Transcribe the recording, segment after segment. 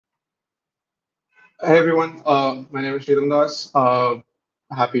Hey everyone, my name is Sreetam.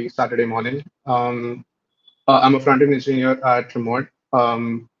 Happy Saturday morning. I'm a front-end engineer at Remote,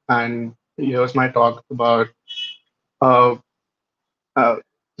 and here's my talk about. Uh, uh,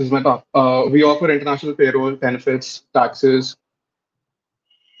 this is my talk. We offer international payroll, benefits, taxes.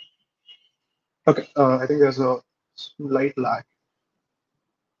 Okay, I think there's a slight lag.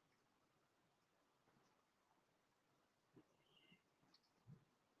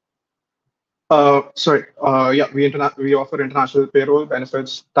 Sorry. Yeah, we offer international payroll,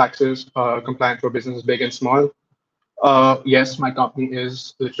 benefits, taxes, compliance for businesses big and small. Yes, my company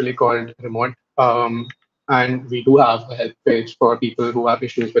is literally called Remote, and we do have a help page for people who have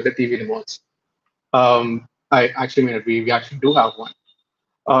issues with the TV remotes. I actually mean it. We actually do have one.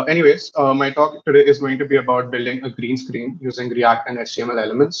 My talk today is going to be about building a green screen using React and HTML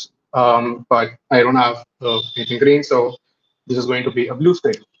elements. But I don't have anything green, so this is going to be a blue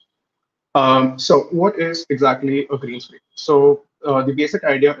screen. So what is exactly a green screen? The basic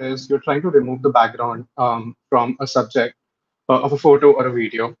idea is you're trying to remove the background from a subject of a photo or a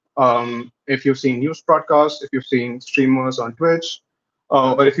video. If you've seen news broadcasts, if you've seen streamers on Twitch,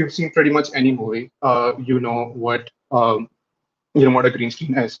 or if you've seen pretty much any movie, you know what a green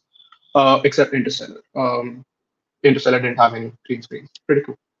screen is, except Interstellar. Interstellar didn't have any green screens. Pretty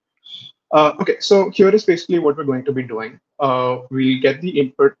cool. Okay, so here is basically what we're going to be doing. We get the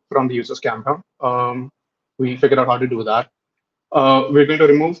input from the user's camera. We figure out how to do that. We're going to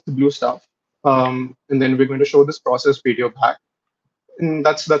remove the blue stuff, and then we're going to show this process video back. And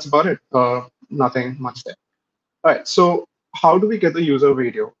that's about it. Nothing much there. All right. So how do we get the user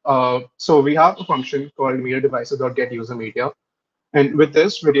video? So we have a function called media devices.get user media, and with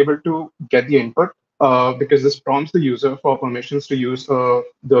this we're able to get the input because this prompts the user for permissions to use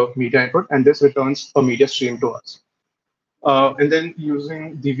the media input, and this returns a media stream to us. And then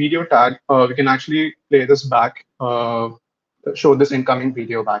using the video tag, we can actually play this back, show this incoming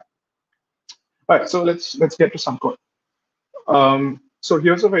video back. All right. So let's get to some code. So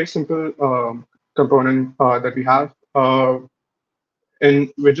here's a very simple component that we have.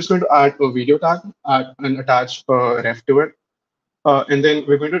 And we're just going to add a video tag and attach a ref to it. And then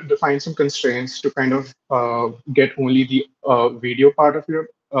we're going to define some constraints to kind of get only the video part of it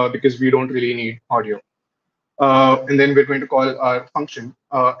because we don't really need audio. And then we're going to call our function.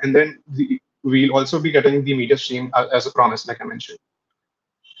 And then we'll also be getting the media stream as a promise, like I mentioned.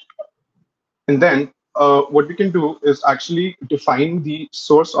 And then what we can do is actually define the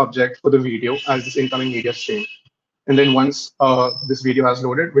source object for the video as this incoming media stream. And then once this video has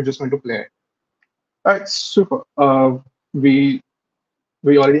loaded, we're just going to play it. All right, super. We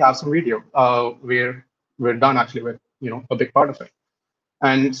we already have some video. We're done actually with a big part of it.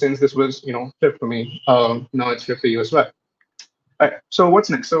 And since this was flipped for me, now it's flipped for you as well. All right. So what's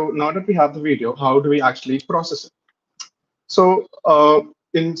next? So now that we have the video, how do we actually process it? So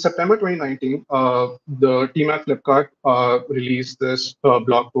in September 2019, the team at Flipkart released this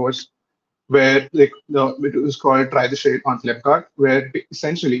blog post where it was called "Try the Shade on Flipkart," where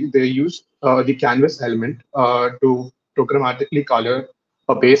essentially they used the canvas element to grammatically color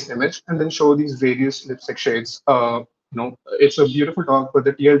a base image and then show these various lipstick shades. It's a beautiful talk, but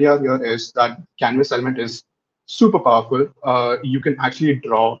the TLDR here is that canvas element is super powerful. You can actually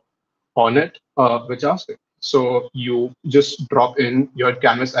draw on it with JavaScript. So you just drop in your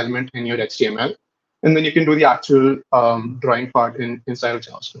canvas element in your HTML, and then you can do the actual drawing part inside of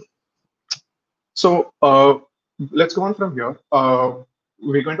JavaScript. So let's go on from here.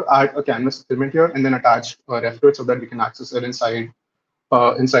 We're going to add a canvas element here and then attach a ref to it so that we can access it inside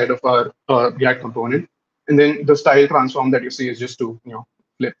of our React component. And then the style transform that you see is just to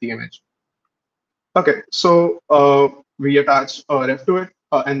flip the image. Okay, so we attach a ref to it,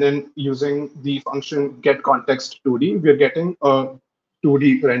 and then using the function get context 2D, we're getting a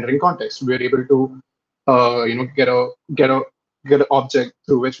 2D rendering context. We're able to get an object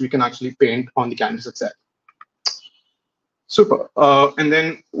through which we can actually paint on the canvas itself. Super. And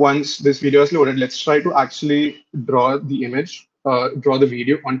then once this video is loaded, let's try to actually draw the image, draw the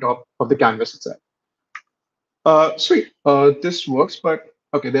video on top of the canvas itself. Sweet. This works, but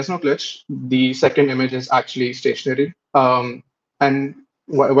okay, there's no glitch. The second image is actually stationary. And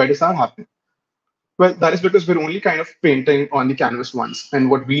why does that happen? Well, that is because we're only kind of painting on the canvas once.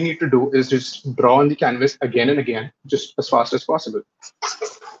 And what we need to do is just draw on the canvas again and again, just as fast as possible.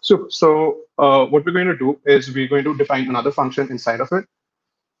 So what we're going to do is we're going to define another function inside of it.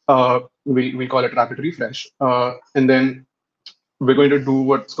 We call it rapid refresh. And then we're going to do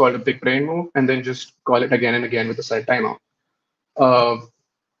what's called a big brain move, and then just call it again and again with a set timeout. Uh,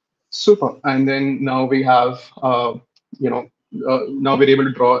 Super. And then now we have, now we're able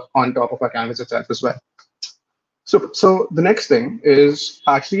to draw on top of our canvas itself as well. So the next thing is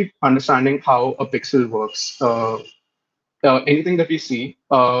actually understanding how a pixel works. Anything that we see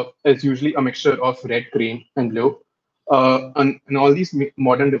is usually a mixture of red, green, and blue. And all these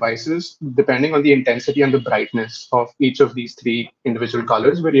modern devices, depending on the intensity and the brightness of each of these three individual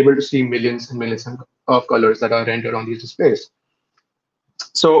colors, we're able to see millions and millions of colors that are rendered on these displays.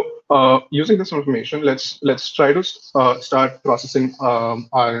 So using this information, let's try to start processing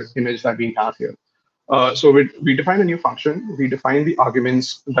our image that we have here. So we define a new function. We define the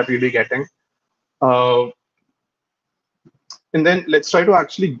arguments that we'll be getting. Uh, and then let's try to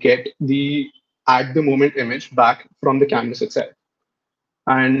actually get the at the moment image back from the canvas itself.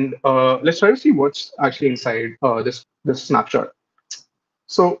 And let's try to see what's actually inside this snapshot.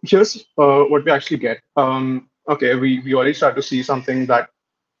 So here's what we actually get. Okay, we already start to see some things that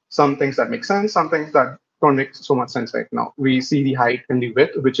make sense, some things that don't make so much sense right now. We see the height and the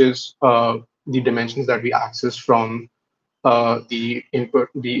width, which is the dimensions that we access from the input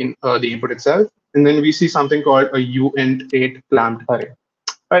itself, and then we see something called a uint8 clamped array.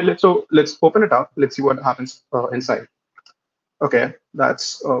 All right, let's open it up. Let's see what happens inside. Okay,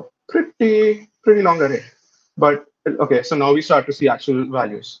 that's a pretty long array, but okay. So now we start to see actual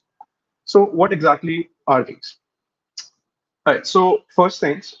values. So what exactly are these? All right. So first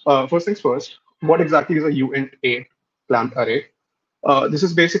things first. What exactly is a uint8 clamped array? This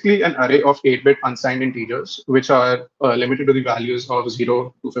is basically an array of 8-bit unsigned integers, which are limited to the values of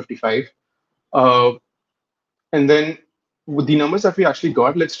 0 to 55. Uh, and then with the numbers that we actually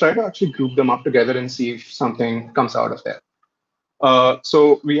got, let's try to actually group them up together and see if something comes out of there.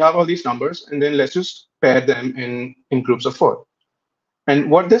 So we have all these numbers, and then let's just pair them in groups of 4. And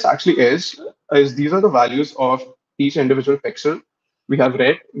what this actually is these are the values of each individual pixel. We have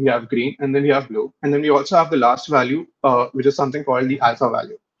red, we have green, and then we have blue. And then we also have the last value, which is something called the alpha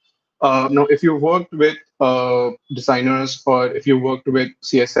value. Now, if you worked with designers or if you worked with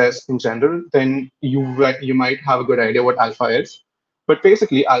CSS in general, then you might have a good idea what alpha is. But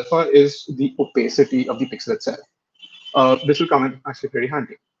basically, alpha is the opacity of the pixel itself. This will come in actually pretty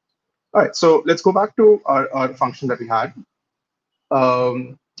handy. All right, so let's go back to our function that we had.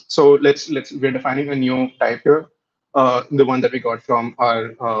 So we're defining a new type here, the one that we got from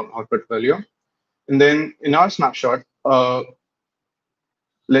our output earlier. And then in our snapshot,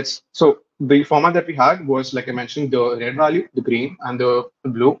 so the format that we had was, like I mentioned, the red value, the green, and the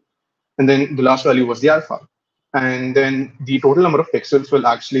blue. And then the last value was the alpha. And then the total number of pixels will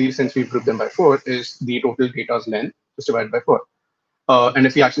actually, since we grouped them by 4, is the total data's length just divided by 4. And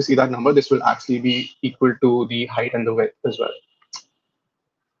if we actually see that number, this will actually be equal to the height and the width as well.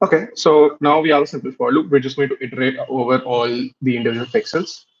 Okay, so now we have a simple for loop. We're just going to iterate over all the individual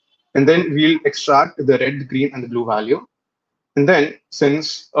pixels. And then we'll extract the red, the green, and the blue value. And then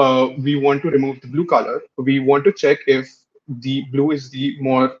since we want to remove the blue color, we want to check if the blue is the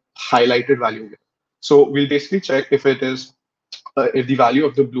more highlighted value here. So we'll basically check if it is if the value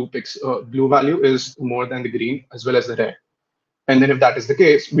of the blue value is more than the green as well as the red. And then if that is the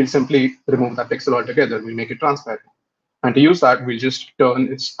case, we'll simply remove that pixel altogether. We'll make it transparent. And to use that, we'll just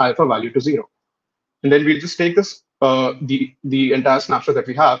turn its alpha value to 0. And then we'll just take this the entire snapshot that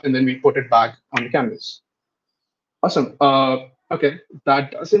we have, and then we put it back on the canvas. Awesome. Okay,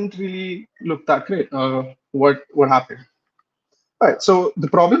 that doesn't really look that great. What happened? All right. So the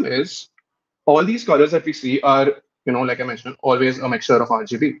problem is all these colors that we see are, like I mentioned, always a mixture of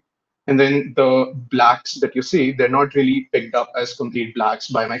RGB. And then the blacks that you see, they're not really picked up as complete blacks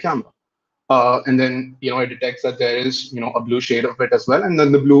by my camera. And then it detects that there is a blue shade of it as well, and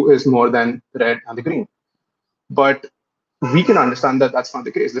then the blue is more than red and the green. But we can understand that that's not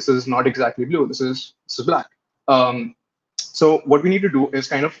the case. This is not exactly blue. This is black. So what we need to do is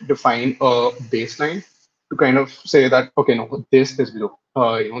kind of define a baseline to kind of say that, okay, no, this is blue.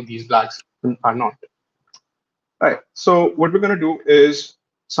 These blacks are not. All right. So what we're going to do is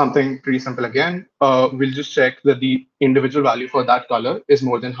something pretty simple again. We'll just check that the individual value for that color is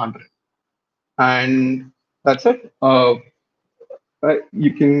more than 100. And that's it.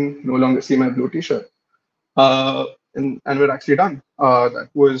 You can no longer see my blue t-shirt. And we're actually done. That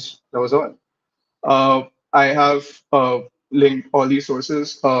was all. I have linked all these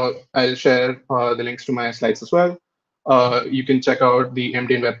sources. I'll share the links to my slides as well. You can check out the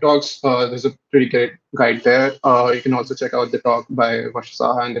MDN Web Talks. There's a pretty great guide there. You can also check out the talk by Varsha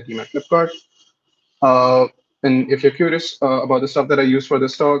Saha and the team at Flipkart. And if you're curious about the stuff that I use for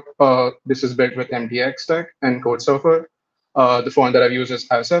this talk, this is built with MDX Tech and CodeSurfer. The font that I've used is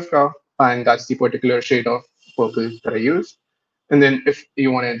ISFK, and that's the particular shade of purple that I use. And then if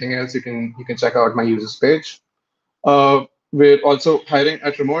you want anything else, you can check out my users page. We're also hiring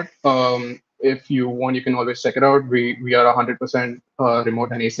at remote. If you want, you can always check it out. We are a 100%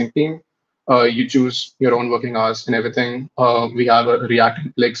 remote and async team. You choose your own working hours and everything. We have a React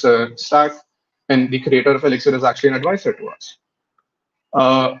Elixir stack, and the creator of Elixir is actually an advisor to us.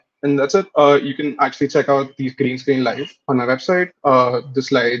 And that's it. You can actually check out the green screen live on my website. The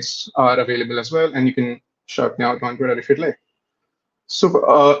slides are available as well, and you can shout me out on Twitter if you'd like.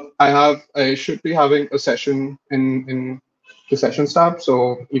 So I should be having a session in the sessions tab.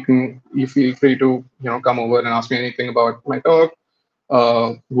 So you feel free to come over and ask me anything about my talk,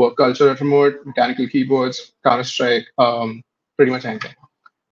 work culture at remote, mechanical keyboards, Counter Strike, pretty much anything.